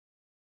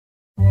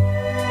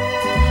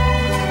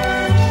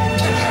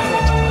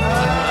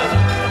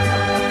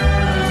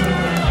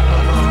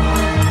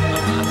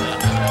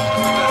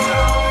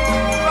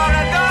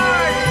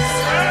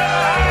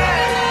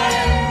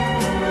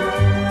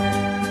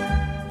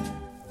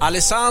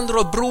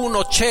Alessandro,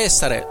 Bruno,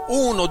 Cesare. 1,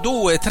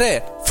 2,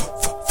 3.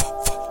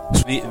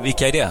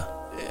 Vilka är det?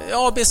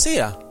 ABC.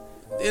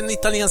 En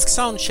italiensk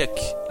soundcheck.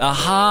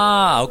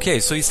 Aha,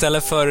 okej. Så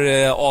istället för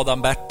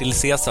Adam, Bertil,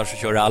 Cesar så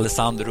kör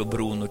Alessandro,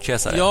 Bruno,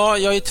 Cesare. Ja,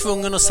 jag är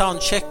tvungen att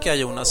soundchecka,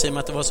 Jonas, i och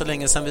med att det var så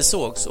länge sedan vi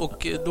sågs.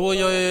 Och då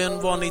gör jag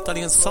en vanlig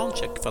italiensk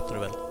soundcheck, fattar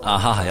du väl?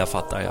 Aha, jag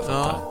fattar.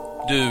 Ja.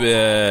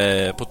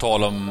 Du, på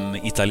tal om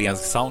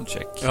italiensk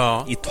soundcheck.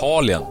 Ja.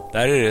 Italien,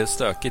 där är det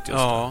stökigt just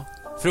nu.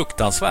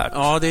 Fruktansvärt.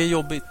 Ja, det är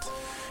jobbigt.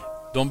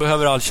 De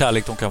behöver all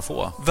kärlek de kan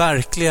få.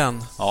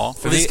 Verkligen. Ja,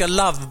 för vi ska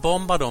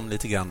lovebomba dem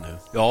lite grann nu.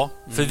 Ja,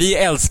 för vi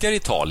älskar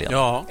Italien.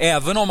 Ja.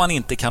 Även om man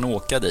inte kan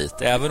åka dit.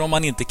 Även om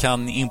man inte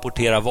kan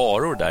importera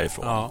varor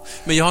därifrån. Ja.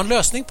 Men jag har en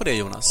lösning på det,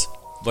 Jonas.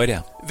 Vad är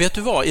det? Vet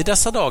du vad? I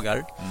dessa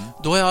dagar,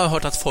 då har jag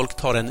hört att folk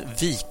tar en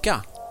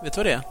vika. Vet du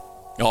vad det är?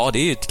 Ja, det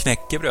är ju ett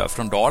knäckebröd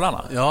från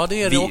Dalarna. Ja,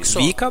 det är det också.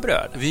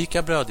 Vikabröd.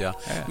 Vikabröd, ja.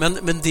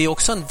 Men det är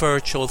också en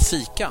virtual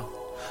fika.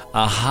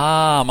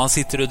 Aha, man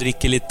sitter och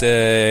dricker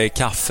lite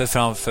kaffe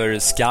framför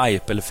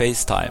Skype eller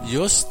FaceTime.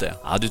 Just det.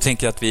 Ja, du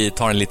tänker att vi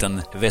tar en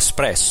liten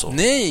Vespresso?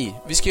 Nej,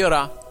 vi ska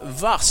göra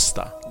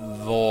Vasta.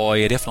 Vad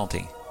är det för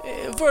någonting?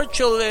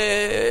 Virtual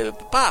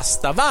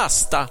pasta,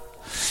 Vasta.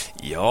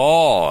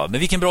 Ja, men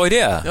vilken bra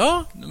idé.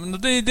 Ja,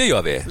 det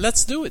gör vi.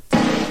 Let's do it.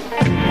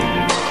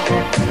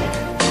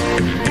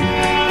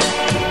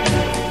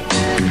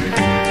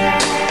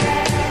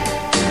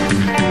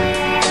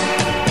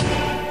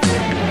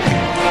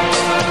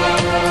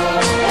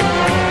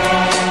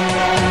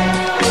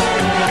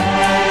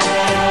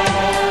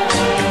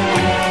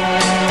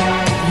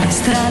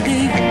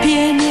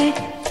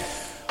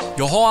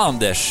 Jaha,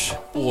 Anders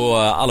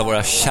och alla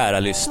våra kära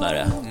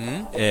lyssnare.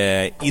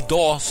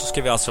 Idag så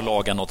ska vi alltså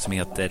laga något som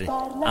heter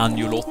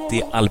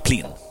Agnolotti al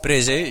Plin.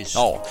 Precis.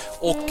 Ja,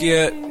 och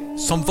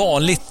som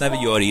vanligt när vi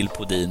gör Il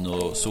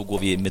Podino så går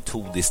vi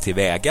metodiskt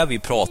tillväga. Vi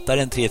pratar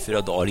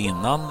 3-4 dagar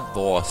innan.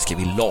 Vad ska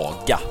vi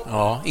laga?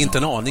 Ja, inte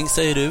en aning,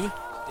 säger du.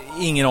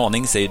 Ingen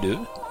aning, säger du.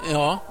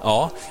 Ja.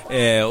 Ja.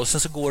 Och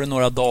sen så går det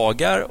några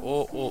dagar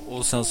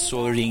och sen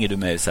så ringer du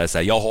mig och säger så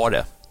här, jag har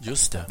det.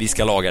 Just det. Vi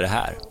ska laga det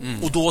här.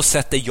 Och då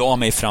sätter jag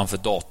mig framför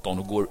datorn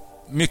och går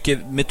mycket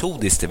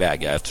metodiskt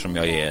tillväga eftersom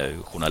jag är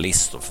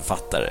journalist och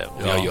författare.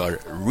 Och jag gör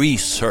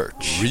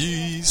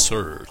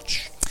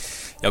research.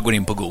 Jag går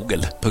in på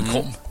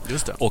google.com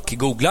just det. och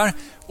googlar.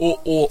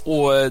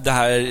 Och det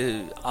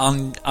här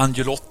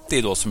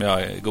Agnolotti då som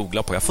jag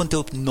googlar på, jag får inte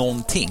upp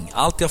någonting.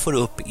 Allt jag får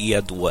upp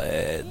är då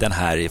den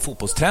här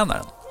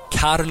fotbollstränaren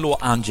Carlo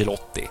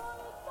Agnolotti.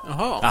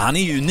 Jaha. Ja, han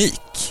är ju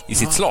unik i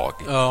sitt slag.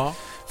 Ja.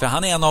 För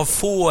han är en av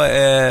få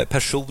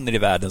personer i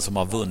världen som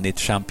har vunnit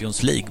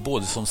Champions League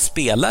både som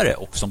spelare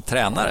och som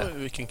tränare.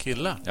 Oj, vilken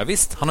kille. Ja,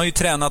 visst, han har ju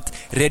tränat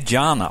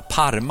Reggiana,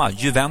 Parma,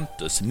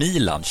 Juventus,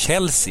 Milan,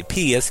 Chelsea,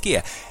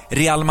 PSG,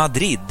 Real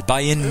Madrid,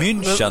 Bayern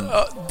München.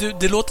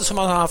 Det låter som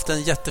att han har haft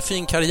en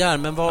jättefin karriär,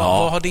 men vad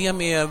har det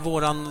med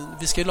våran...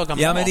 Vi ska ju laga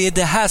mat. Ja, men det är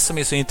det här som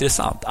är så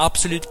intressant.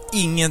 Absolut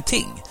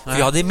ingenting. För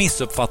jag hade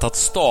missuppfattat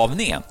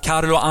stavningen.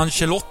 Carlo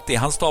Ancelotti,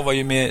 han stavar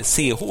ju med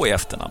CH i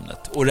efternamnet.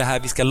 Och det här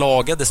vi ska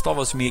laga, det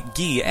stavas med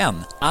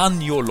GN.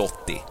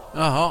 Agnolotti.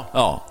 Jaha.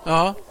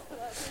 Ja.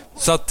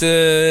 Så att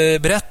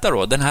berätta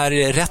då, den här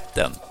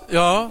rätten.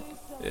 Ja.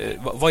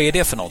 Vad är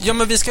det för något? Ja,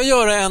 men vi ska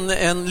göra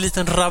en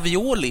liten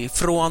ravioli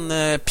från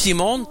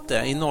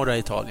Piemonte i norra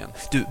Italien.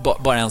 Du,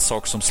 bara en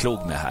sak som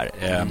slog mig här.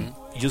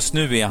 Just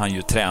nu är han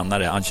ju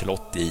tränare,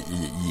 Ancelotti,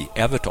 i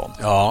Everton.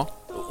 Ja.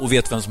 Och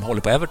vet vem som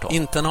håller på Everton?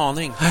 Inte en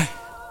aning.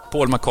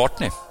 Paul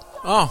McCartney.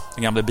 Ja.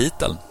 Den gamla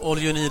Beatles. All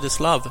you need is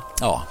love.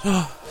 Ja.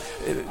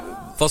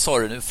 Vad sa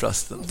du nu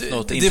förresten?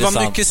 Det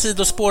var mycket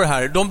sidospår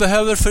här. De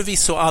behöver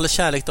förvisso all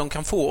kärlek de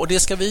kan få. Och det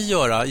ska vi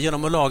göra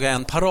genom att laga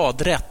en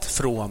paradrätt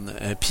från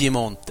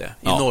Piemonte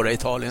i norra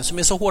Italien som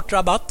är så hårt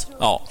drabbat.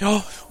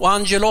 Ja. Och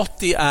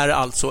Agnolotti är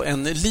alltså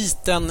en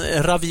liten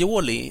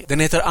ravioli. Den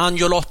heter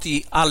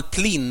Agnolotti al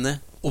Plin.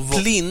 Och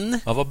plin,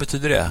 vad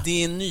betyder det?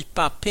 Det är en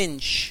nypa,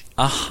 pinch.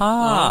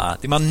 Aha,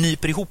 det man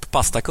nyper ihop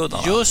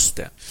pastakuddarna. Just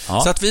det.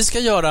 Så att vi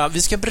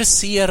ska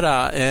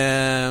bräsera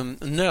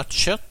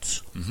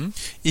nötkött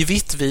i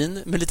vitt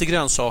vin med lite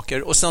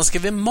grönsaker. Och sen ska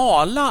vi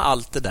mala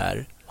allt det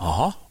där.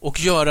 Aha. Och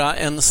göra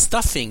en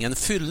stuffing, en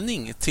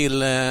fyllning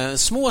till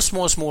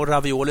små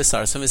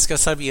raviolisar som vi ska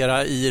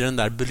servera i den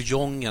där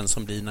buljongen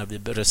som blir när vi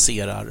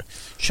bräserar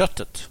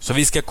köttet. Så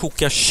vi ska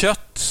koka kött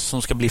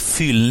som ska bli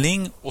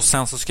fyllning och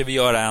sen så ska vi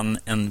göra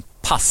en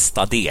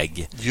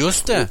pastadeg.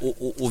 Just det.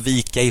 Och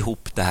vika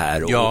ihop det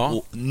här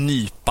och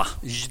nypa.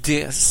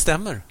 Det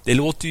stämmer. Det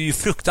låter ju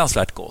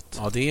fruktansvärt gott.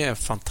 Ja, det är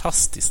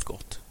fantastiskt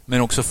gott.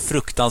 Men också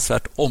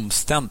fruktansvärt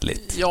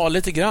omständligt. Ja,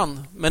 lite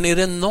grann. Men är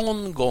det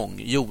någon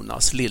gång,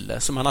 Jonas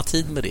Lille, som man har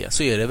tid med det,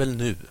 så är det väl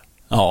nu.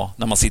 Ja,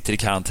 när man sitter i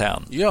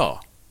karantän.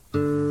 Ja.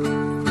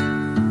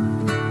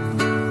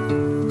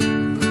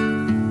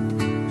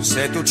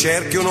 Se tu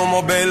cerchi un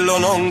uomo bello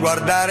non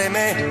guardare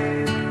me,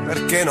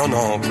 perché non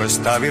ho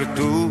questa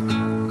virtù.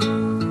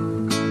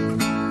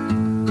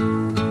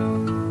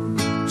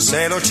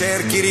 Se lo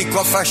cerchi ricco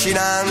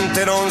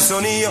affascinante non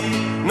sono io,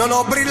 non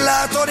ho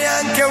brillato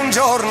neanche un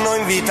giorno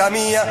in vita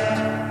mia.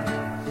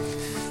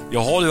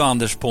 Jaha du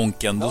Anders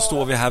Ponken, då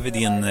står vi här vid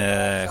din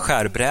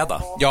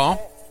skärbräda. Ja.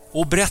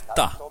 Och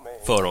berätta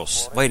för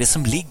oss, vad är det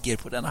som ligger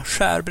på denna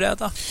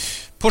skärbräda?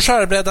 På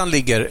skärbrädan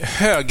ligger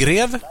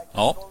högrev,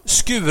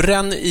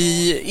 skuren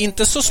i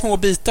inte så små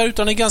bitar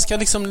utan i ganska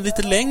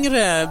lite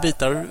längre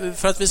bitar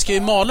för att vi ska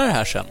ju mala det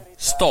här sen.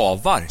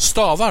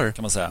 Stavar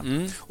kan man säga.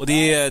 Och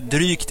det är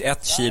drygt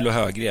 1 kilo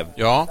högrev.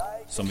 Ja.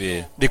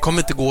 Som det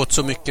kommer inte gå åt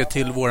så mycket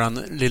till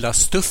våran lilla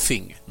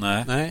stuffing.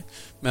 Nej.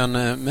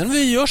 Men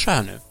vi gör så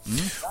här nu.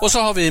 Och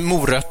så har vi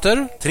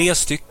morötter. 3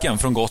 stycken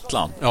från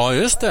Gotland. Ja,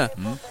 just det.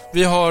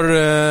 Vi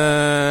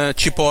har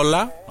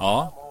chipolla.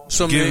 Ja.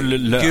 Som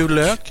Gul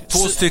lök. 2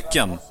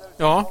 stycken.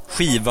 Ja.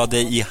 Skivade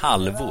i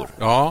halvor.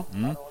 Ja.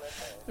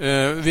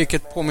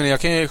 Vilket påminner, jag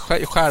kan ju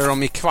skära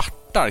dem i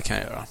kvartar kan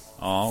jag göra.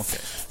 Ja, okej.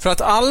 För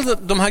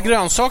att de här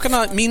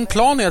grönsakerna, min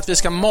plan är att vi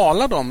ska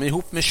mala dem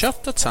ihop med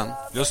köttet sen.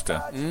 Just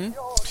det.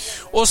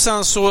 Och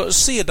sen så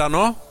sedan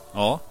då?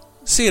 Ja.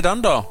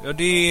 Sedan då? Ja,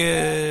 det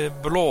är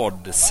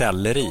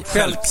bladselleri.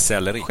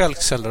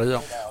 Stjälkselleri,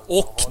 ja.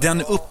 Och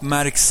den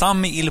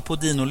uppmärksamme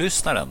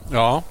Ilpodino-lyssnaren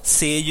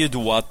ser ju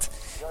då att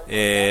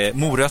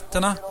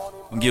morötterna,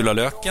 de gula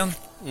löken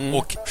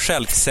och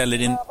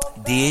stjälksellerin,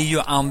 det är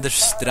ju Anders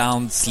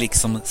Strands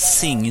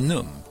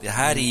signum. Det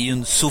här är ju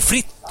en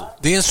sofritto.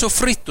 Det är en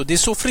sofritto, det är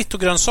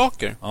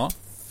sofritto-grönsaker. Ja.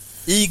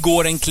 I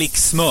går en klick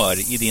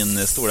smör i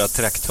din stora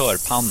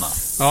traktörpanna.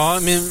 Ja,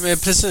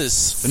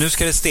 precis. För nu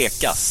ska det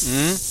stekas.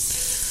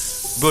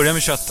 Börja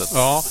med köttet.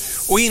 Ja,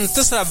 och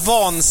inte sådär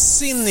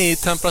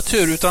vansinnig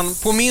temperatur utan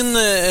på min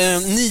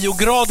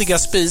 9-gradiga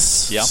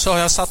spis så har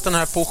jag satt den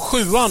här på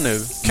 7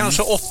 nu.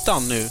 Kanske 8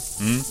 nu.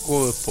 Gå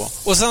upp på.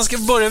 Och sen ska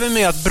vi börja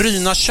med att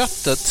bryna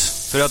köttet.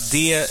 För att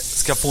det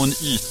ska få en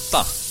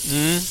yta.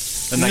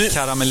 Den där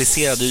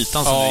karamelliserade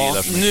ytan som du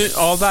gillar så mycket.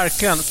 Ja,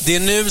 verkligen. Det är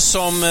nu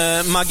som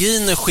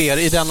magin sker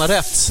i denna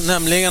rätt.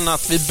 Nämligen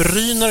att vi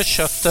bryner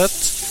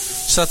köttet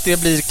så att det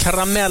blir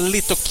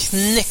karamelligt och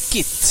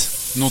knäckigt.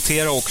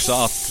 Notera också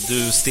att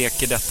du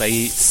steker detta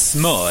i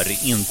smör,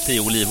 inte i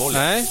olivolja.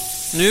 Nej,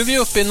 nu är vi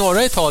uppe i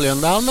norra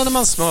Italien. Där använder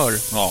man smör.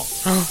 Ja.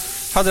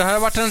 Hade det här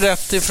varit en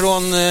rätt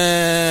ifrån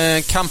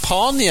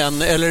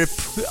Kampanien eller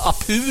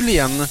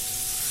Apulien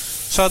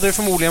så hade det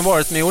förmodligen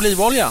varit med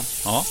olivolja.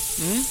 Ja.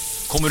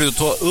 Kommer du att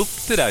ta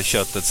upp det där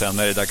köttet sen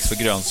när det är dags för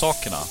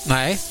grönsakerna?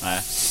 Nej.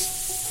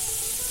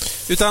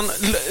 Utan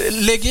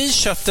lägg i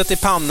köttet i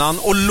pannan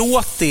och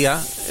låt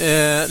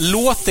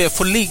det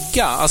få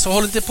ligga. Alltså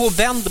håll inte på och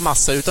vänd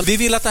massa. Utan vi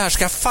vill att det här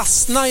ska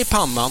fastna i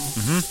pannan.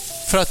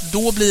 För att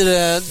då blir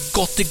det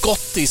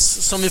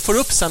gottis som vi får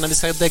upp sen när vi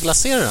ska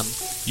deglasera den.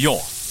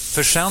 Ja,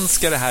 för sen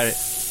ska det här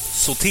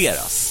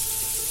sorteras.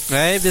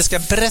 Nej, vi ska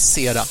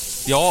bressera.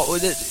 Ja, och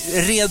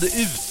red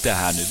ut det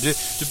här nu.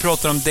 Du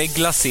pratar om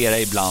deglasera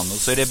ibland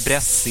och så är det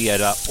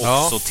bressera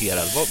och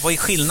sortera. Vad är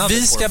skillnaden?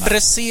 Vi ska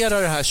bressera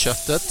det här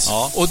köttet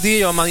och det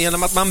gör man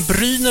genom att man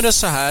bryner det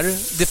så här.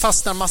 Det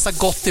fastnar massa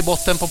gott i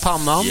botten på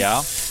pannan.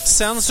 Ja.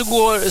 Sen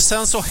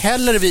så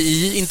häller vi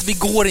i, vi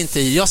går inte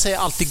i. Jag säger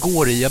alltid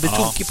går i. Jag blir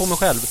tokig på mig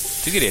själv.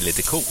 Tycker det är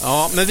lite coolt.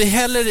 Ja, men vi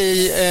häller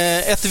i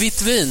ett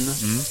vitt vin.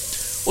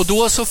 Och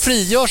då så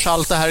frigörs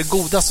allt det här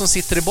goda som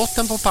sitter i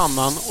botten på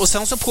pannan. Och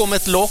sen så på med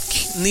ett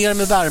lock, ner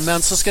med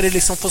värmen, så ska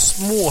det få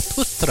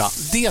småputtra.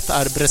 Det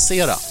är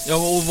bressera. Ja,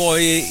 och vad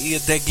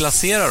är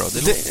deglasera då?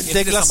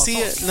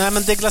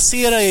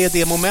 Deglasera är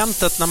det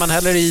momentet när man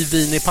häller i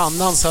vin i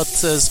pannan så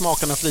att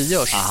smakerna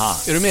frigörs. Aha.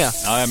 Är du med?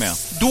 Ja, jag är med.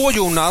 Då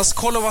Jonas,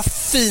 kolla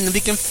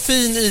vilken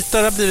fin yta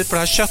det har blivit på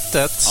det här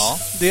köttet. Ja.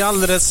 Det är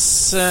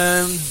alldeles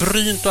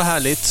brynt och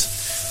härligt.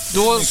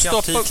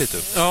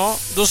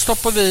 Då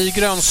stoppar vi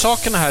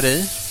grönsakerna här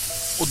i.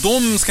 Och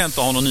de ska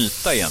inte ha någon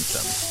yta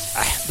egentligen?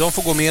 De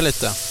får gå med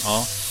lite.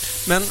 Ja.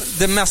 Men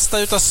det mesta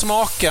utav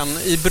smaken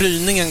i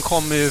bryningen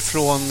kommer ju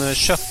från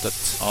köttet.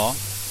 Ja.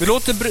 Vi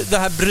låter det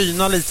här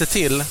bryna lite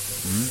till.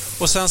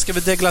 Och sen ska vi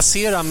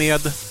deglasera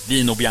med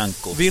Vino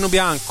Bianco.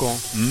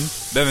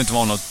 Behöver inte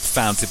vara något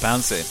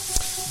fancy-pansy.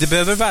 Det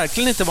behöver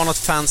verkligen inte vara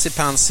något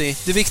fancy-pansy.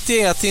 Det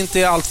viktiga är att det inte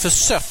är allt för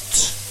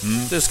sött.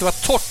 Det ska vara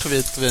torrt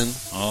vitt vin.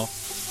 Ja.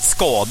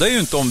 Skadar ju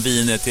inte om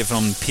vinet är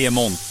från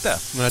Piemonte.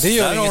 Nej, det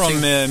gör där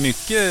ingenting. Har de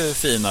mycket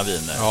fina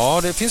viner. Ja,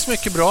 det finns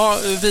mycket bra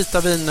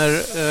vita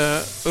viner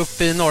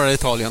uppe i norra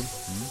Italien.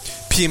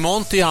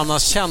 Piemonte är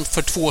annars känt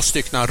för 2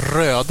 stycken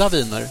röda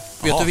viner.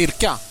 Vet du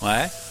vilka?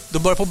 Nej.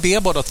 De börjar på B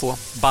båda 2.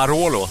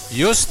 Barolo.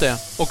 Just det.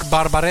 Och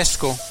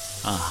Barbaresco.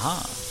 Aha.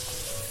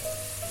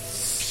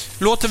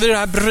 Låter vi det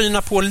här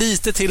bryna på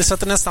lite till så att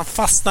det nästan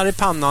fastnar i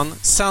pannan.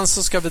 Sen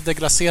så ska vi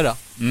deglasera.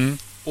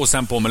 Och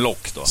sen på med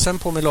lock då? Sen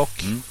på med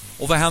lock.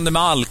 Och vad händer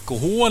med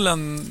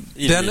alkoholen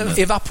i den vinet?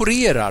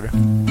 Evaporerar.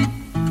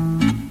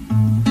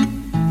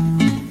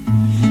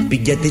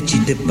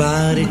 Pigliateci te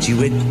pare, ci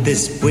vuete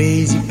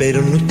spesi,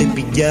 però non te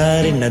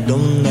pigliare una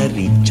donna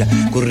riccia,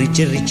 con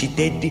ricci e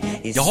riccitetti.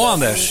 Jaha,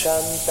 Anders.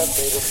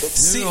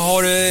 Nu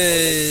har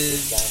du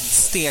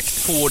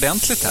stekt på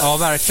ordentligt här. Ja,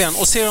 verkligen.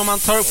 Och ser om man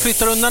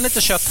flyttar undan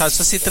lite kött här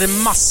så sitter det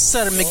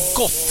massor med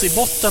gott i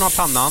botten av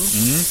pannan.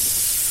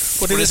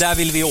 Och det där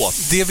vill vi åt.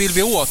 Det vill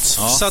vi åt.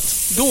 Ja. Så att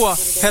då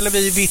häller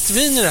vi vitt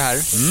vin i det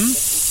här.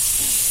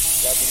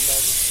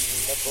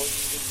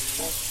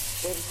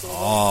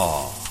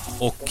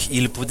 Och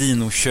Il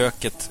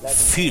Podino-köket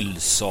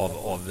fylls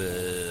av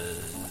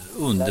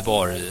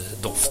underbar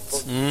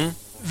doft.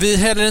 Vi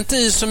häller inte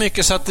i så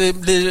mycket så att det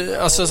blir,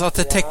 alltså, så att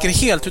det täcker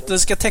helt, utan det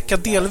ska täcka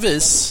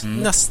delvis.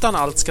 Nästan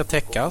allt ska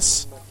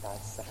täckas.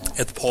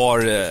 Ett par,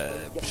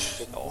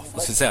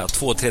 vad ska jag säga,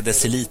 2-3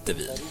 deciliter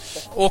vin.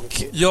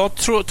 Och jag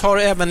tar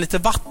även lite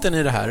vatten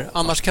i det här.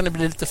 Annars kan det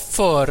bli lite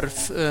för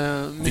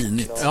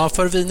vinigt. Ja,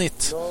 för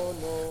vinigt.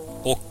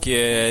 Och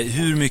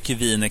hur mycket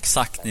vin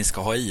exakt ni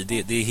ska ha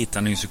i, det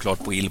hittar ni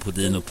såklart på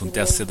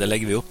ilpodino.se. Där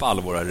lägger vi upp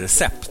alla våra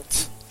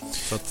recept.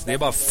 Så att det är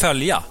bara att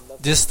följa.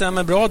 Det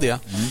stämmer bra det.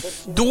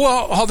 Då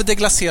har vi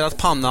deglaserat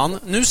pannan.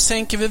 Nu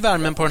sänker vi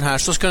värmen på den här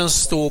så ska den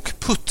stå och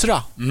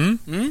puttra.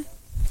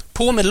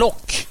 På med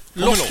lock.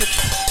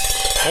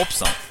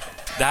 Hoppsan.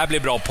 Det här blir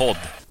bra podd.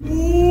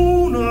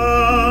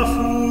 Una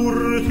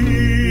furtiva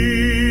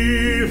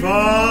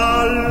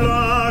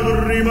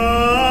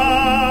lagrima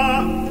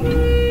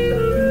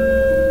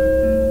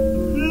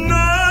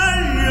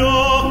negli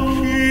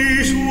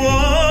occhi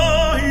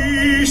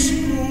suoi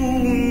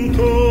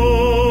spunto.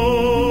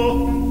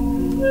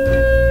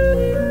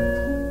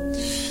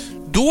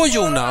 Då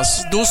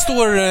Jonas, då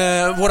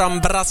står våran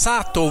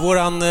brasato,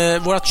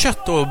 vårat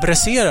kött och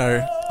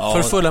bräserar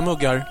för fulla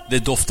muggar. Det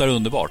doftar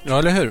underbart. Ja,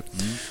 eller hur?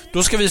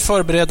 Då ska vi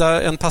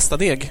förbereda en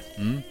pastadeg.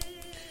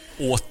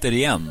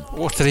 Återigen.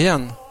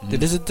 Det är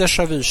lite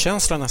déjà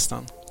vu-känsla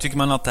nästan. Tycker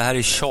man att det här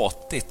är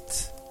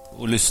tjatigt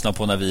att lyssna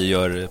på när vi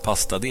gör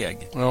pastadeg?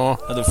 Ja,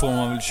 då får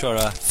man väl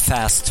köra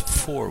fast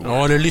forward.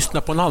 Ja, eller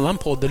lyssna på en annan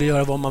podd eller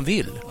göra vad man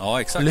vill.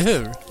 Ja, exakt. Eller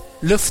hur?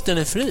 Luften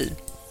är fri.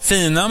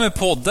 Fina med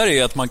poddar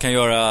är att man kan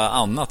göra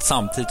annat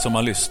samtidigt som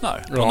man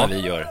lyssnar på när vi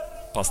gör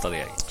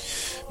pastadeg.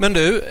 Men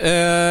du,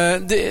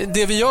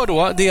 det vi gör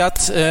då, det är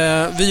att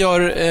vi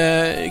gör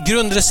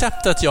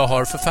grundreceptet jag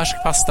har för färsk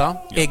pasta,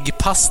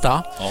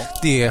 äggpasta.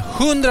 Det är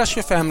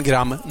 125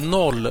 gram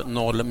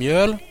 00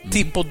 mjöl,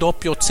 tipo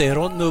doppio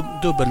zero,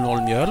 dubbel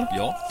 0 mjöl.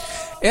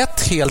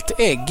 Ett helt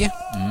ägg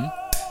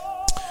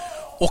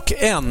och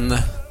en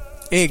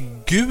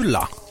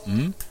ägggula.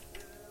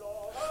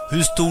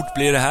 Hur stort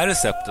blir det här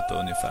receptet då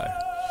ungefär?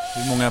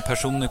 Hur många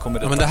personer kommer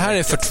det men det här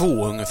är för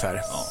 2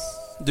 ungefär.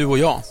 Du och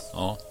jag.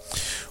 Ja.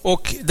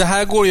 Och det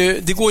här går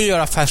ju att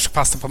göra färsk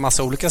pasta på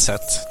massa olika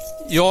sätt.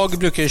 Jag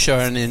brukar ju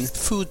köra den i en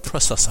food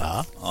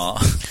processor.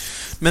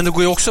 Men det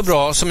går ju också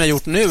bra, som jag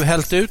gjort nu,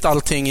 hällt ut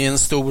allting i en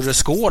stor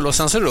skål och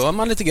sen så rör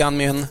man lite grann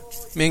med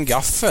en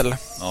gaffel.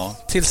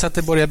 Tills att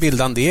det börjar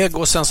bilda en deg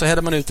och sen så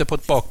häller man ut det på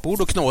ett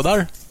bakbord och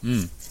knådar.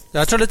 Det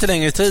här tar lite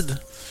längre tid.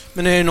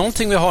 Men är det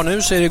någonting vi har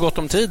nu så är det gott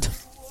om tid.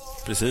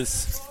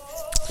 Precis.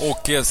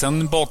 Och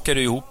sen bakar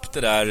du ihop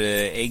det där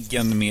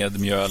äggen med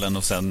mjölen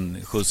och sen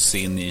skjuts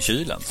in i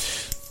kylen.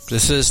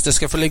 Precis, det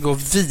ska få ligga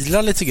och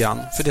vila lite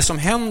grann. För det som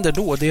händer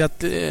då, det är att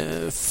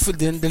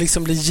det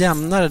liksom blir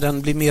jämnare,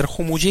 den blir mer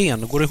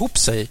homogen och går ihop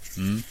sig.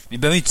 Vi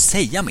behöver inte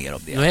säga mer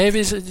om det. Nej, vi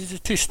är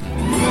tyst.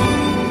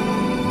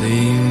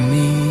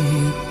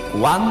 Dimmi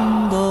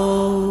quando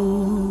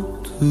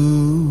tu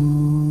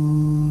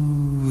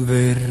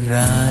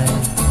verrai.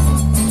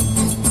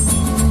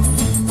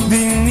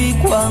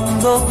 Dimmi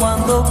quando.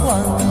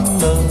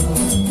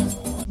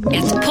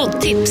 Ett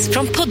poddtips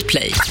från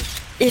Podplay.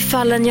 I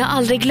Fallen jag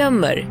aldrig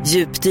glömmer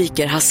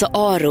djupdyker Hasse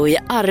Aro i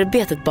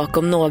arbetet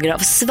bakom några av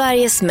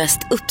Sveriges mest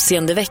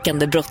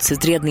uppseendeväckande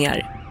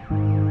brottsutredningar.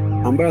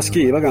 Han börjar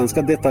skriva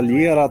ganska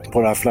detaljerat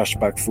på det här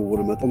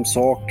Flashback-forumet om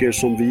saker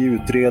som vi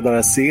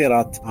utredare ser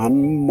att han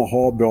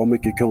har bra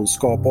mycket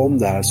kunskap om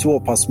det här. Så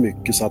pass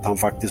mycket så att han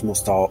faktiskt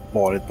måste ha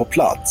varit på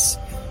plats.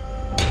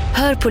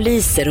 Hör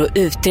poliser och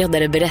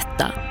utredare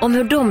berätta om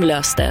hur de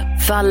löste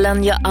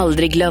Fallen jag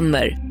aldrig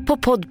glömmer på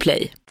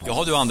Podplay.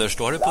 Jaha du Anders,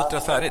 då har du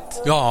puttrat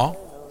färdigt. Ja,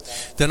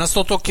 den har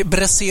stått och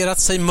bräserat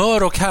sig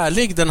mör och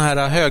härlig, den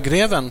här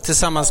högreven,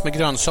 tillsammans med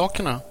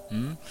grönsakerna.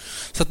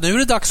 Så att nu är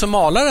det dags att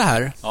mala det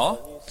här. Ja.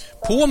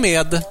 På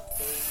med...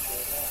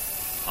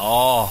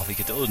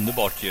 vilket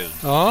underbart ljud.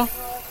 Ja.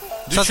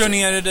 Du kör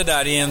ner det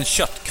där i en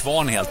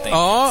köttkvarn helt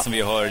enkelt, som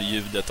vi hör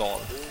ljudet av.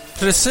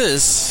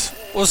 Precis.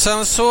 Och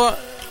sen så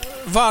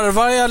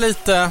varvar jag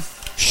lite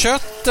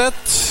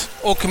köttet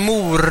och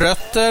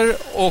morötter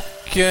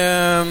och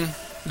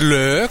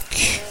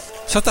lök.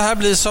 Så att det här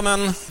blir som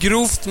en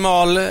grovt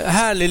mal,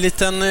 härlig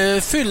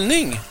liten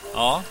fyllning.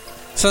 Ja.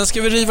 Sen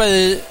ska vi riva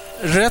i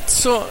rätt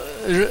så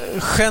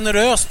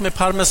generöst med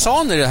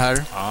parmesan i det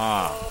här.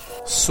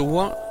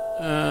 Så,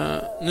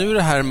 nu är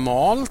det här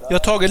malt. Jag har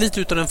tagit lite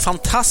ut av den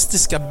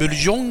fantastiska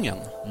buljongen.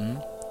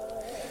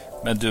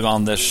 Men du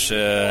Anders,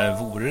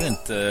 vore det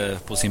inte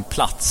på sin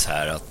plats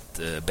här att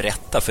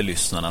berätta för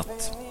lyssnarna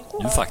att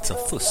Du faktiskt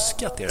har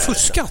fuskat i det här.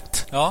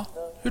 Fuskat? Ja.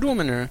 Hur då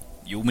menar du?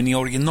 Jo, men i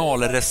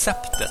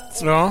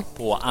originalreceptet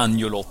på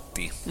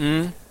Agnolotti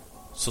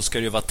så ska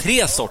det ju vara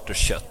 3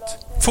 sorters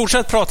kött.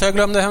 Fortsätt prata,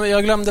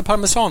 jag glömde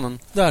parmesanen.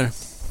 Där.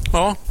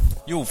 Ja.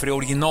 Jo, för i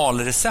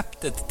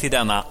originalreceptet till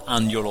denna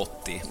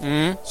Agnolotti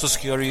så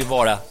ska det ju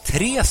vara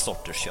 3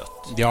 sorters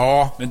kött.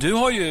 Ja. Men du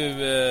har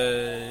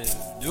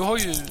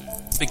ju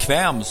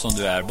bekväm som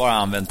du är bara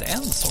använt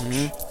en sorts.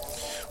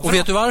 Och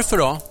vet du varför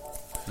då?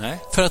 Nej.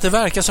 För att det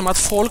verkar som att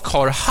folk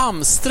har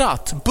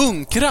hamstrat,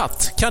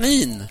 bunkrat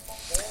kanin.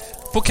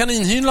 På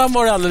kaninhyllan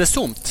var det alldeles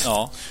tomt.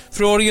 Ja.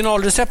 För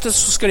originalreceptet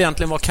så ska det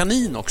egentligen vara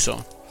kanin också.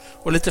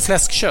 Och lite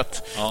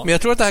fläskkött. Ja. Men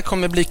jag tror att det här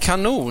kommer bli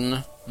kanon.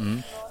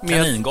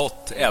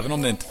 Kaningott, även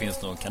om det inte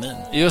finns någon kanin.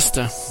 Just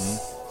det.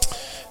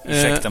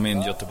 Ursäkta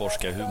min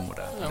göteborgska humor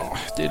där. Ja,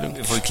 det är lugnt.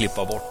 Vi får ju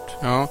klippa bort.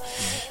 Ja.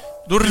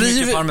 Då Hur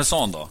mycket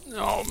parmesan då?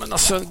 Ja, men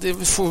alltså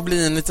det får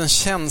bli en liten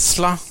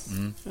känsla.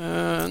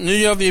 Nu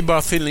gör vi ju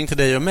bara fyllning till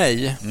dig och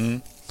mig.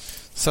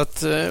 Så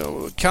att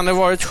kan det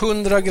vara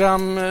 100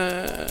 gram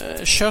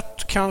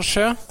kött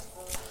kanske?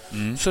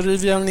 Så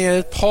river jag ner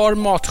ett par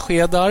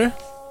matskedar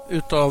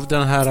utav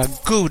den här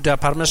goda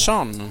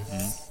parmesan.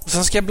 Och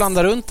sen ska jag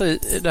blanda runt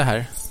i det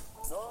här.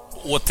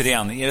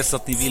 Återigen, är det så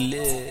att ni vill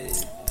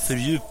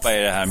fördjupa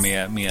er det här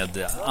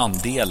med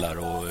andelar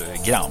och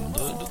gram,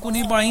 då går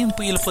ni bara in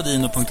på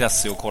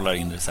ilpodino.se och kollar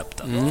in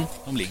recepten.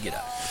 De ligger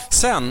där.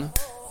 Sen,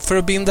 för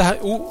att binda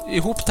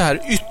ihop det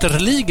här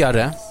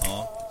ytterligare,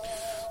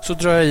 så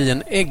drar jag i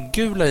en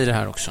äggula i det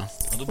här också.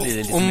 Ja, då blir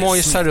det lite och mer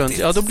mojsar runt.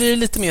 smetigt. Ja, då blir det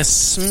lite mer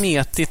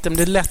smetigt. Det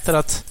blir lättare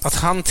att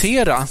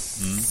hantera.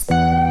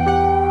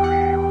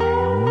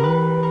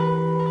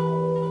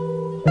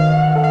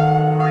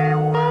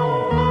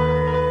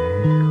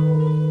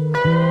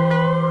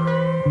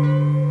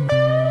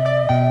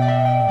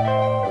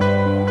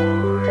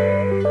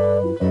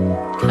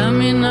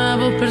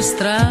 Camminavo per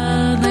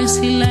strada in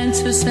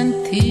silenzio e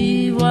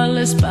sentivo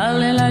alle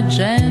spalle la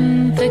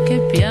gente che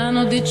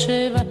piano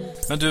diceva.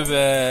 Men du,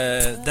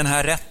 den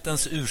här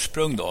rättens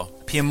ursprung då,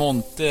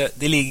 Piemonte,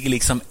 det ligger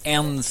liksom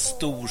en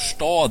stor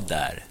stad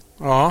där.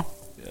 Ja.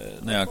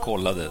 När jag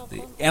kollade,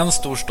 det är en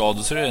stor stad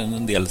och så är det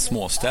en del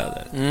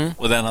småstäder.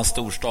 Och denna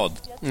storstad,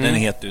 den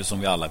heter ju som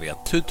vi alla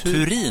vet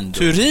Turin.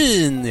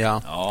 Turin,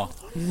 ja. Ja.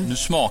 Nu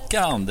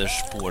smakar Anders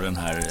på den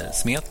här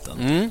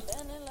smeten.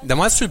 Den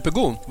var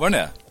supergod. Var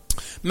det?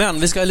 Men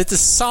vi ska ha lite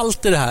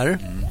salt i det här.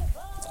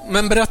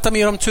 Men berätta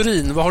mer om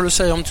Turin. Vad har du att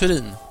säga om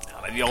Turin?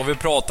 Vi har väl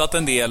pratat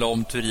en del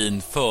om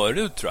Turin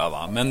förut, tror jag,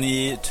 va? Men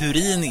i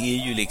Turin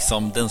är ju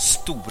liksom den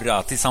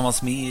stora,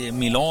 tillsammans med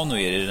Milano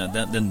är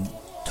det den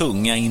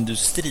tunga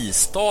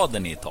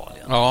industristaden i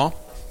Italien. Ja.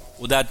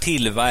 Och där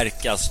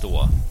tillverkas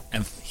då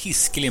en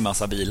hiskelig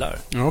massa bilar.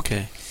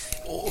 Okej.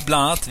 Och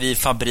bland annat vid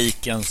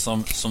fabriken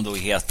som då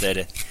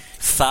heter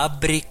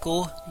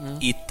Fabbrico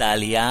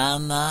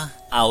Italiana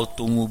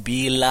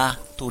Automobila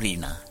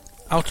Torina.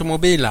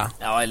 Automobila?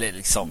 Ja, eller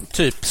liksom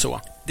typ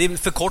så. Det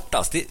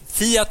förkortas.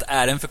 Fiat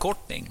är en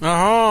förkortning.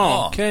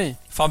 Jaha, okej.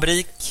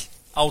 Fabrik,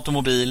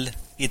 automobil,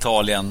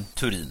 Italien,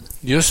 Turin.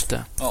 Just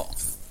det. Ja.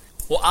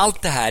 Och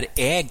allt det här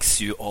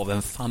ägs ju av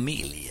en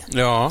familj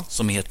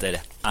som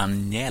heter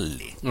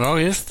Agnelli. Ja,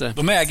 just det.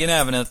 De äger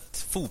även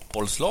ett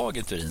fotbollslag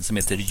i Turin som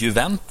heter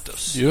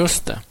Juventus.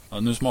 Just det. Ja,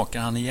 nu smakar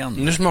han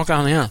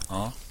igen.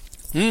 Ja.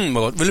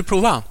 Vill du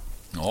prova?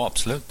 Ja,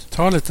 absolut.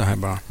 Ta lite här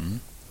bara.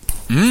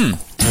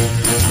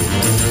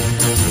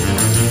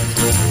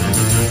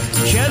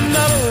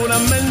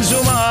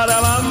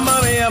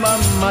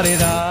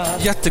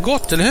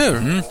 Jättegott, eller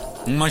hur?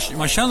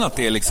 Man känner att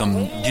det är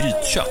liksom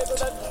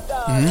grytkött.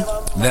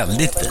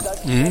 Väldigt fint.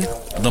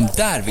 De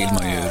där vill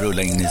man ju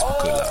rulla in i små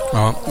kullar.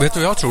 Ja, vet du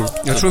vad jag tror?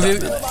 Jag tror vi...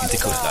 Inte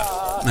kullar.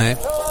 Nej.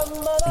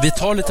 Vi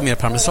tar lite mer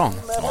parmesan.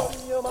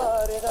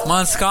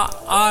 Man ska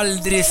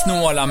aldrig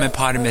snåla med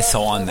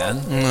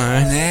parmesanen.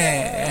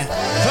 Nej.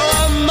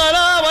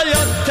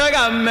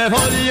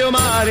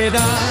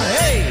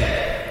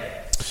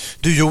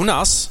 Du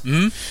Jonas,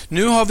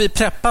 nu har vi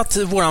preppat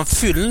våran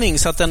fyllning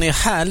så att den är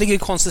härlig i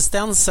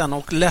konsistensen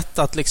och lätt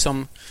att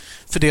liksom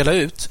fördela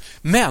ut.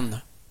 Men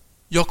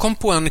jag kom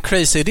på en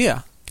crazy idé.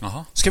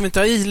 Aha. Ska vi inte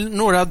ha i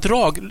några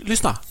drag?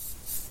 Lyssna.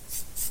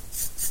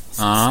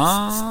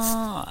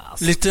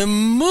 Alltså. Lite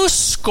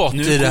muskot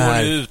nu i det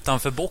här. Nu går du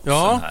utanför boxen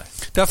här.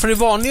 Därför är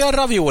vanliga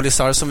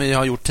raviolisar som vi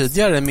har gjort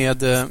tidigare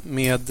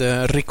med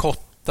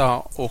ricotta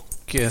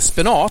och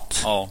spenat.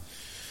 Ja.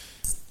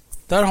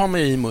 Där har man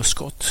i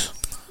muskot.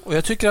 Och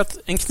jag tycker att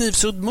en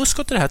knivsudd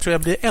muskot i det här tror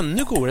jag blir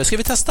ännu godare. Ska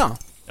vi testa?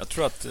 Jag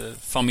tror att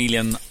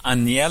familjen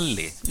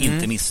Agnelli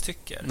inte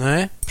misstycker.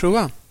 Nej,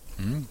 prova.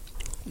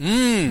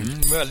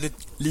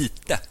 Väldigt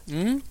lite.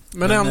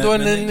 Men ändå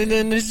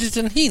en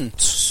liten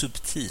hint.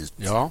 Subtilt.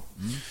 Ja.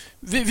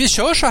 Vi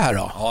kör så här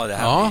då. Ja, det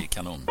här blir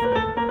kanon.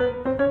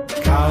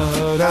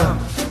 Cara,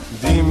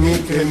 dimmi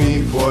che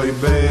mi vuoi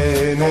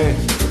bene,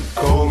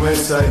 come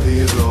sai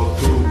dirlo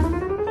tu,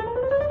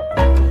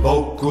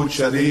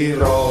 boccuccia di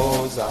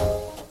rosa.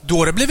 Då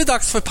har det blivit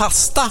dags för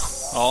pasta.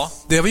 Ja.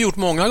 Det har vi gjort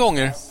många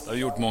gånger. Det har vi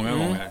gjort många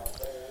gånger.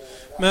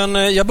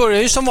 Men jag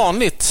börjar ju som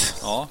vanligt.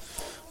 Ja.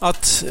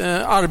 Att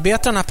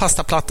arbeta den här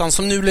pastaplattan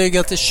som nu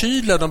legat i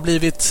kylen och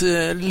blivit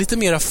lite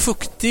mer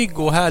fuktig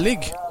och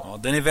härlig. Ja,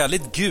 den är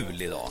väldigt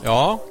gul idag.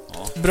 Ja.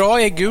 Bra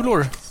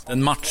äggulor.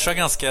 Den matchar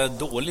ganska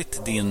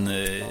dåligt din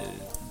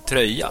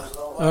tröja.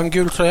 Jag har en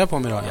gul tröja på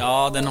mig då.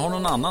 Ja, den har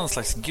någon annan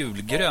slags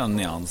gulgrön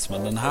nyans,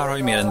 men den här har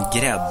ju mer en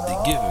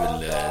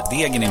gräddgul.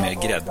 Degen är mer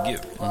gräddgul.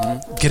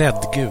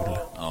 Gräddgul.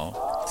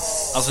 Ja.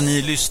 Alltså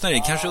ni lyssnare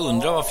kanske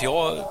undrar varför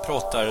jag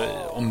pratar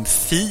om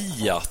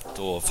Fiat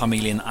och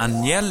familjen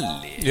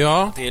Agnelli.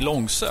 Ja. Det är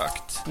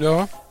långsökt.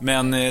 Ja.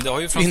 Men det har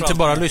ju framförallt... Inte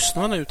bara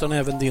lyssnarna utan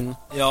även din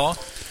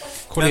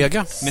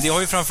kollega. Men det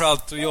har ju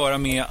framförallt att göra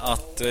med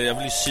att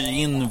jag vill sy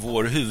in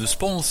vår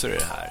huvudsponsor i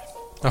det här.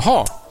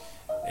 Jaha.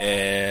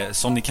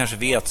 Som ni kanske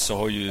vet så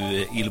har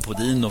ju Il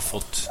Podino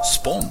fått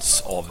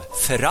spons av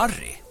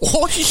Ferrari.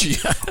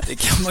 Oj! Det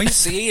kan man ju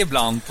se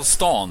ibland på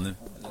stan,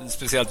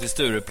 speciellt vid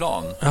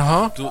Stureplan.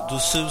 Då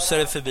susar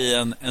det förbi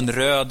en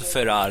röd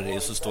Ferrari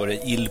och så står det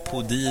Il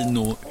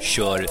Podino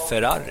kör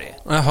Ferrari.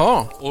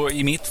 Jaha. Och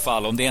i mitt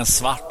fall, om det är en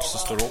svart så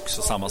står det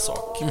också samma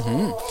sak.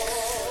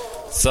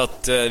 Så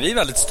att vi är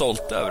väldigt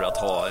stolta över att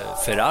ha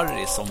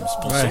Ferrari som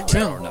sponsor.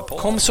 Verkligen. Av den här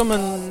podden. Kom som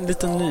en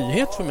liten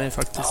nyhet för mig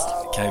faktiskt.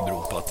 Det kan ju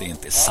bero på att det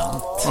inte är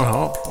sant.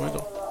 Jaha, oj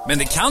då. Men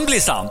det kan bli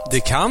sant. Det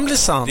kan bli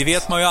sant. Det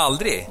vet man ju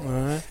aldrig.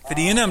 För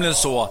det är ju nämligen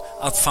så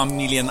att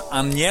familjen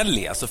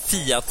Agnelli, alltså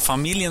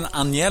Fiat-familjen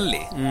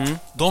Agnelli,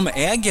 de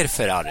äger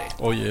Ferrari.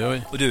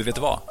 Oj. Och du, vet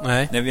du vad?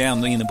 Nej. När vi är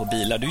ändå inne på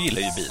bilar, du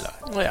gillar ju bilar.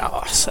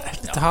 Ja, så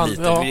lite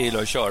lite. Vi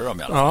gillar att köra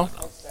dem i alla fall.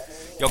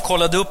 Jag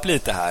kollade upp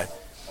lite här.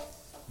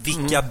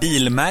 Vilka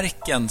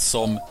bilmärken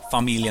som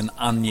familjen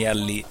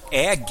Agnelli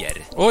äger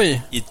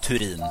i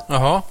Turin.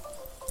 Jaha.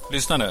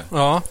 Lyssna nu.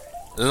 Ja.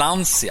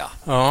 Lancia,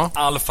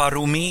 Alfa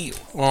Romeo,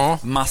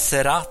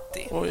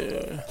 Maserati,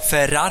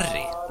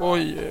 Ferrari,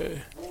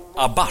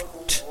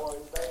 Abarth,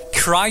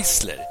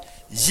 Chrysler,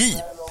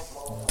 Jeep,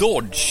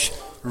 Dodge,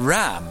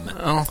 Ram.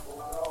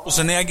 Och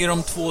sen äger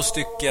de 2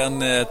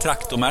 stycken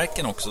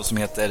traktormärken också som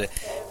heter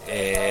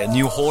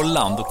New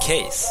Holland och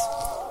Case.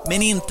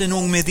 Men inte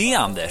nog med det,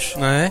 Anders.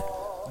 Nej.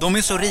 De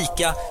är så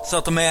rika så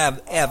att de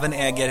även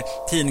äger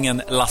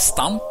tidningen La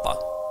Stampa,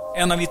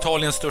 en av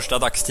Italiens största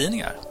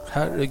dagstidningar.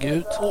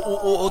 Herregud.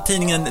 Och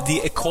tidningen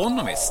The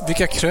Economist.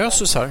 Vilka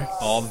krösusar.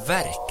 Ja,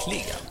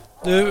 verkligen.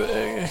 Du,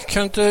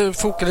 kan inte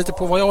foka lite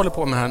på vad jag håller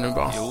på med här nu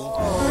bara?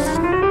 Jo.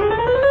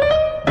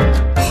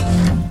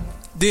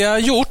 Det jag har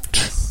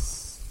gjort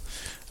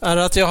är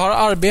att jag har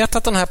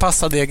arbetat den här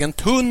pastadegen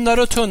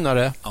tunnare och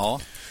tunnare. Ja.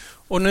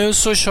 Och nu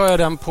så kör jag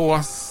den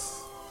på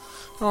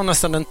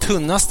nästan den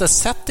tunnaste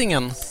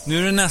settingen. Nu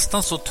är den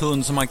nästan så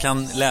tunn som man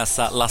kan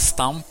läsa La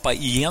Stampa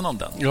igenom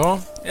den. Ja.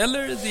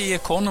 Eller The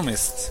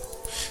Economist.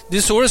 Det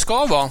är så det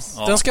ska vara.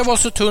 Ja. Den ska vara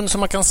så tunn som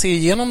man kan se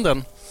igenom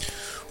den.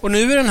 Och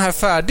nu är den här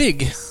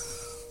färdig.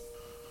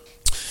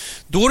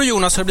 Då,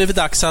 Jonas, har det blivit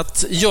dags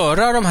att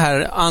göra de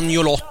här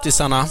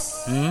agnolottisarna.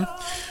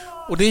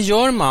 Och det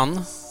gör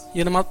man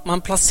genom att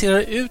man placerar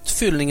ut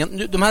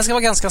fyllningen. De här ska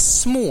vara ganska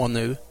små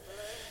nu.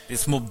 Det är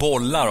små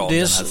bollar av den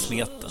här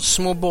smeten.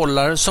 Små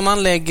bollar som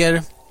man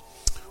lägger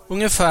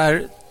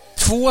ungefär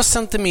 2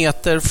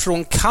 centimeter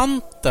från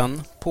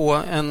kanten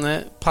på en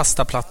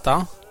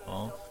pastaplatta.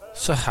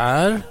 Så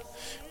här.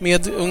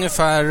 Med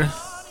ungefär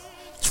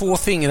 2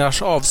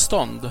 fingrars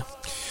avstånd.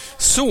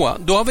 Så,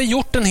 då har vi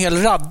gjort en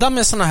hel radda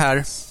med såna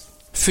här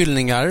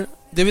fyllningar.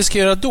 Det vi ska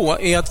göra då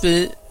är att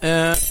vi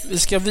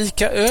ska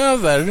vika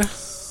över.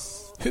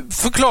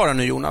 Förklara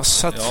nu, Jonas.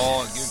 Så att...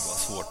 Ja, gud vad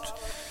svårt.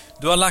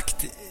 Du har lagt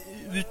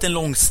ut en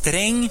lång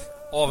sträng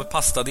av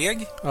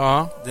pastadeg.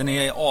 Ja. Den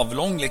är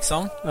avlång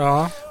liksom.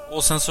 Ja.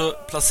 Och sen så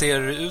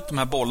placerar du ut de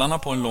här bollarna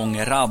på en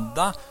lång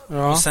radda.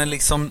 Ja. Och sen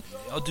liksom,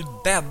 du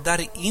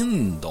bäddar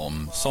in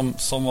dem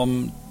som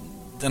om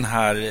den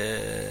här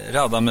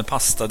raddan med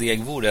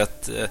pastadeg vore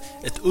ett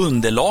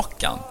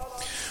underlakan.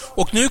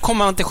 Och nu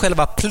kommer man till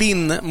själva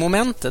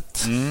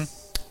plin-momentet.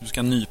 Du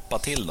ska nypa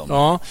till dem.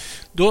 Ja,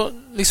 då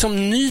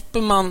liksom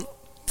nyper man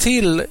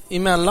till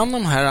emellan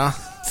de här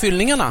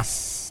fyllningarna.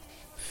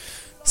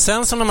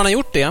 Sen så när man har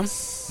gjort det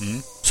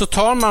så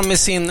tar man med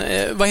sin,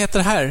 vad heter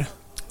det här?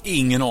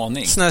 Ingen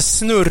aning. Sån här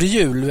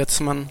snurrhjul, vet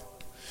som man.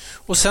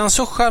 Och sen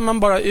så skär man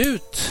bara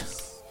ut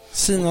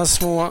sina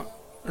små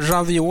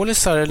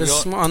raviolisar eller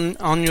små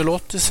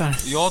agnolottisar.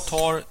 Jag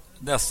tar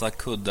dessa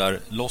kuddar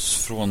loss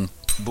från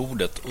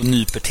bordet och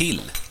nyper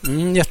till.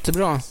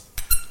 Jättebra.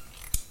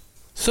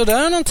 Så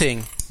där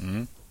någonting.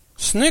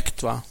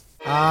 Snyggt, va?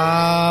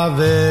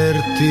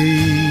 Averti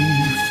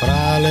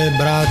fra le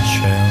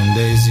braccia un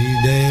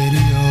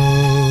desiderio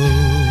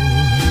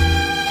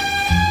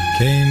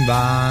che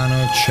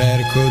invano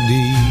cerco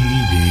di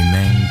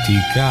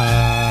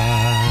dimenticare.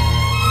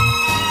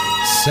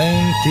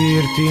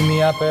 Sentirti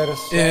mia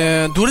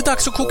persona. Då är det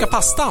dags att koka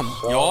pastan.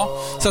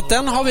 Ja. Så att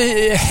den har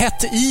vi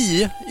hett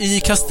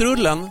i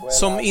kastrullen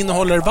som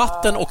innehåller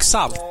vatten och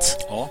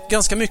salt. Ja.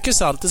 Ganska mycket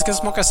salt. Det ska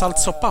smaka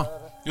saltsoppa.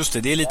 Just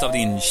det är lite av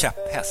din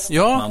käpphäst.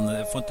 Ja.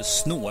 Man får inte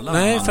snåla.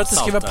 Nej, för att det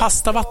ska vara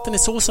pastavatten i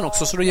såsen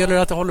också, så då gäller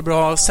det att det håller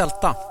bra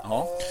sälta.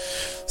 Ja.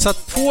 Så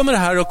att på med det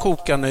här och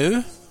koka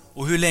nu.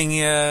 Och hur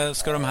länge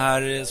ska de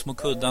här små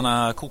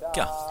kuddarna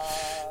koka?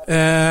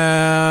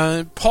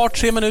 Par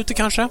 3 minuter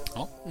kanske.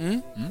 Ja.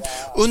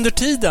 Under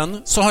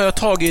tiden så har jag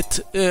tagit,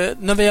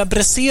 när vi har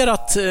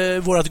bräserat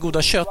vårat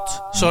goda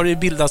kött, så har det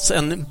bildats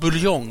en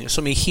buljong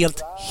som är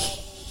helt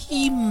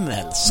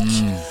himmelsk.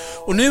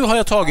 Och nu har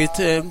jag tagit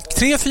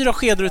 3-4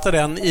 skedar utav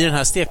den i den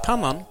här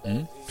stekpannan.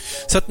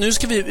 Så att nu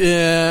ska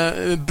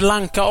vi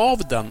blanka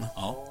av den.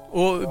 Ja.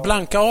 Och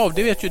blanka av,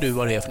 det vet ju du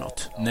vad det är för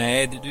något.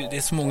 Nej, det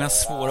är så många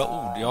svåra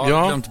ord. Jag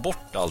har glömt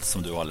bort allt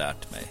som du har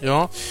lärt mig.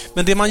 Ja,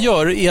 men det man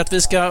gör är att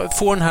vi ska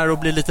få den här att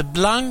bli lite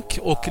blank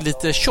och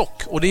lite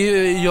tjock. Och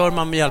det gör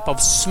man med hjälp av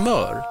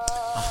smör.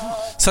 Aha.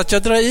 Så att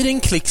jag drar i en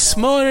klick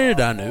smör i det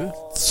där nu.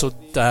 Så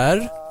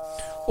där.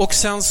 Och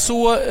sen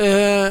så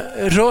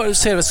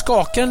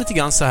skakar den lite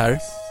grann så här.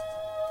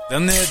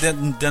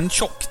 Den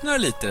tjocknar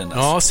lite den där.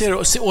 Ja,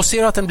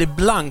 ser att den blir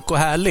blank och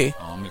härlig.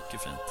 Ja,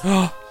 mycket fint.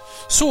 Ja.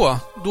 Så,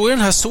 då är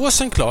den här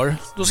såsen klar.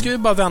 Då ska vi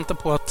bara vänta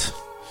på att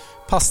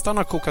pastan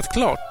har kokat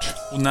klart.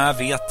 Och när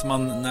vet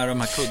man när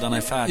de här kuddarna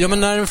är färdiga? Ja, men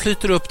när den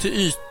flyter upp till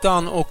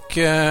ytan och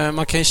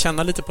man kan ju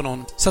känna lite på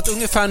någon. Så att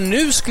ungefär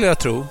nu skulle jag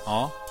tro.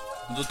 Ja,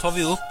 och då tar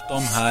vi upp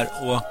de här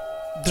och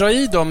dra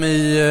i dem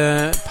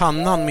i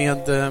pannan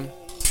med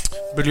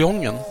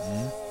buljongen.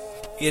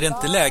 Är det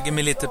inte läge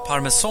med lite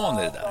parmesan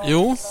i det där?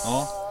 Jo.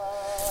 Ja.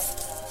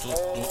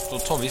 Då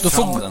tar vi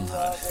fram den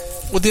här.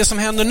 Och det som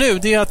händer nu,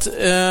 det är att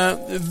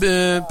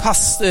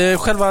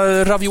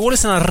själva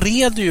raviolisarna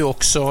reder ju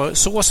också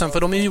såsen,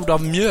 för de är gjorda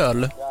av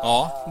mjöl.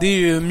 Ja. Det är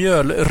ju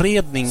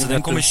mjölredning. Så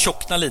den kommer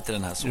tjockna lite,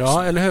 den här såsen.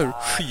 Ja, eller hur?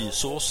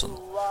 Skysåsen.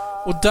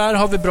 Och där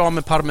har vi bra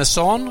med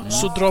parmesan.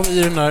 Så drar vi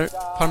i den här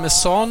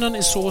parmesanen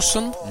i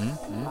såsen.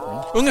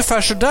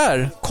 Ungefär så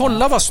där.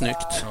 Kolla vad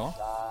snyggt. Ja.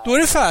 Då är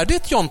det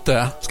färdigt,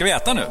 Jonte. Ska vi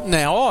äta nu?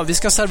 Nej, ja, vi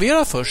ska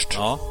servera först.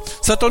 Ja.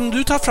 Så att om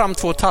du tar fram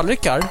 2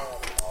 tallrikar.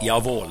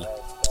 Javål.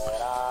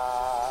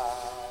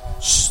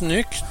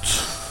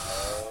 Snyggt.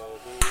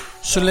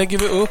 Så lägger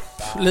vi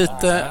upp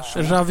lite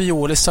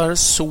raviolisar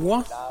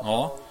så.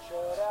 Ja.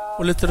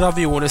 Och lite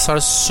raviolisar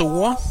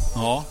så.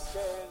 Ja.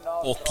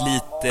 Och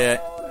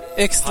lite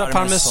extra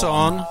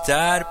parmesan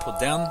där på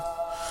den.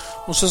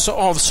 Och så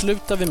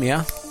avslutar vi med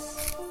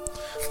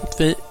att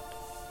vi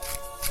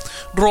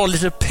drar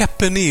lite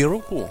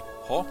pepinero på.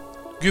 Ja.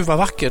 Gud vad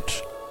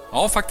vackert.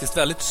 Ja, faktiskt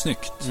väldigt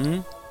snyggt.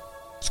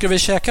 Ska vi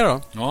käka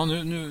då? Ja,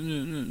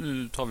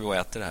 nu tar vi och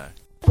äter det här.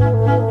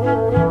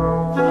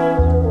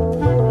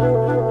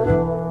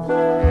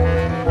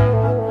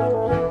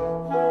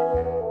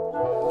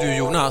 Du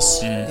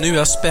Jonas, nu är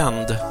jag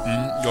spänd.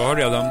 Jag har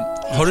redan...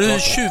 Har du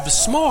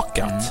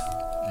tjuvsmakat?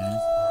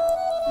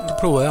 Då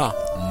provar jag.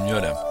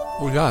 Gör det.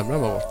 Åh jävlar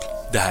vad gott.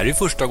 Det här är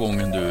första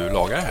gången du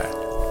lagar det här.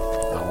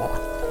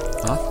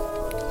 Ja.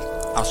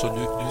 Alltså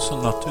du är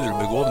sån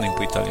naturbegåvning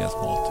på italiensk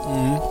mat.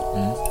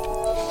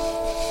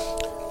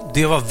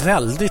 Det var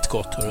väldigt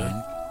gott, hörru.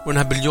 Och den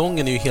här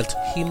buljongen är ju helt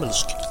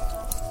himmelsk.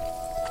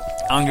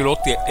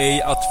 Agnolotti,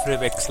 ej att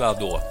förväxla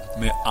då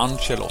med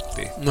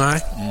Ancelotti.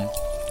 Nej.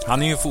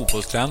 Han är ju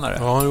fotbollstränare.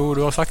 Ja, jo,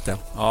 du har sagt det.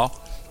 Ja.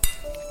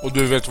 Och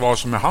du vet vad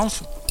som är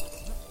hans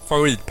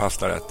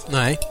favoritpastarätt?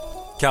 Nej.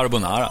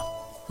 Carbonara.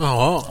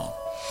 Jaha.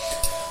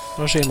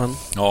 Vad ser man?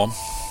 Ja.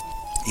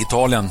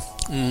 Italien.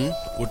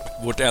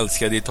 Vårt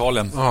älskade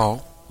Italien. Ja.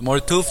 De har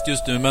det tufft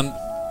just nu, men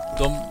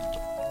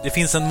det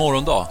finns en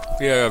morgondag,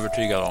 det är jag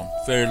övertygad om.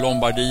 För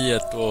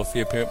Lombardiet och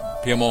för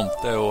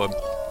Piemonte och...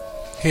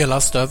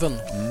 Hela stöven.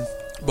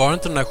 Bara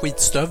inte den där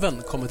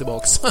skitstöven kommer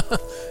tillbaks.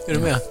 Är du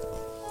med?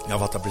 Jag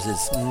fattar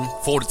precis.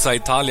 Forza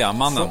Italia,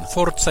 mannen.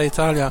 Forza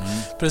Italia,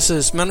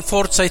 precis. Men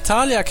Forza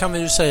Italia kan vi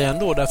ju säga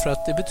ändå, därför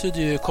att det betyder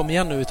ju kom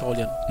igen nu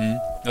Italien.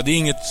 Ja, det är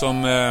inget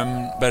som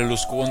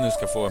Berlusconi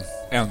ska få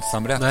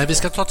ensamrätt. Nej, vi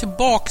ska ta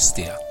tillbaks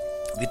det.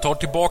 Vi tar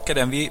tillbaka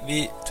den.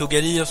 Vi tuggar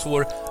i oss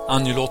vår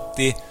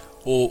Agnolotti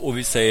och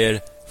vi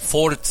säger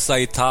Forza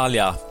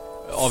Italia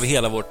av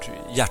hela vårt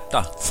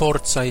hjärta.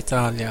 Forza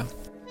Italia.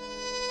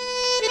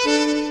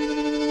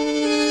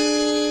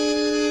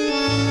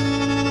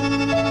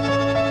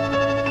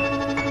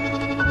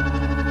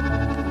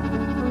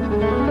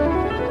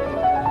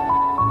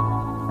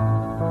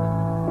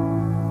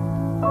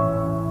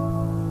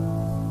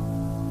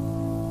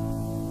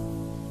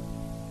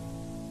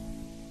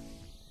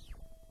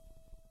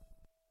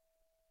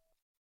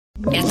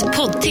 Ett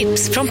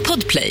poddtips från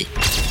Podplay.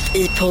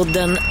 I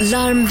podden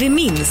Larm vi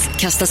minns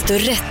kastas du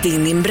rätt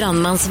in i en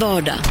brandmans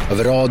vardag.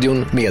 Över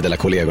radion meddelar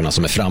kollegorna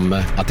som är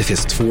framme att det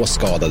finns 2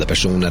 skadade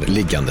personer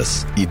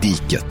liggandes i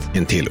diket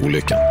intill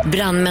olyckan.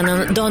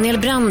 Brandmännen Daniel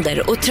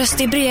Brander och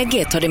Trösti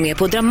Brege tar det med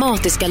på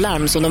dramatiska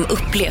larm som de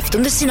upplevt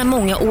under sina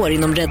många år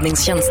inom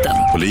räddningstjänsten.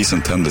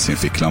 Polisen tänder sin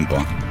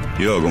ficklampa.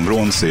 I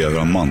ögonvrån ser jag hur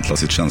han mantlar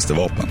sitt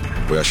tjänstevapen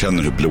och jag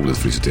känner hur blodet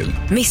fryser till.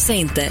 Missa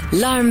inte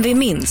Larm vi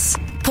minns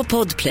på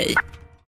Podplay.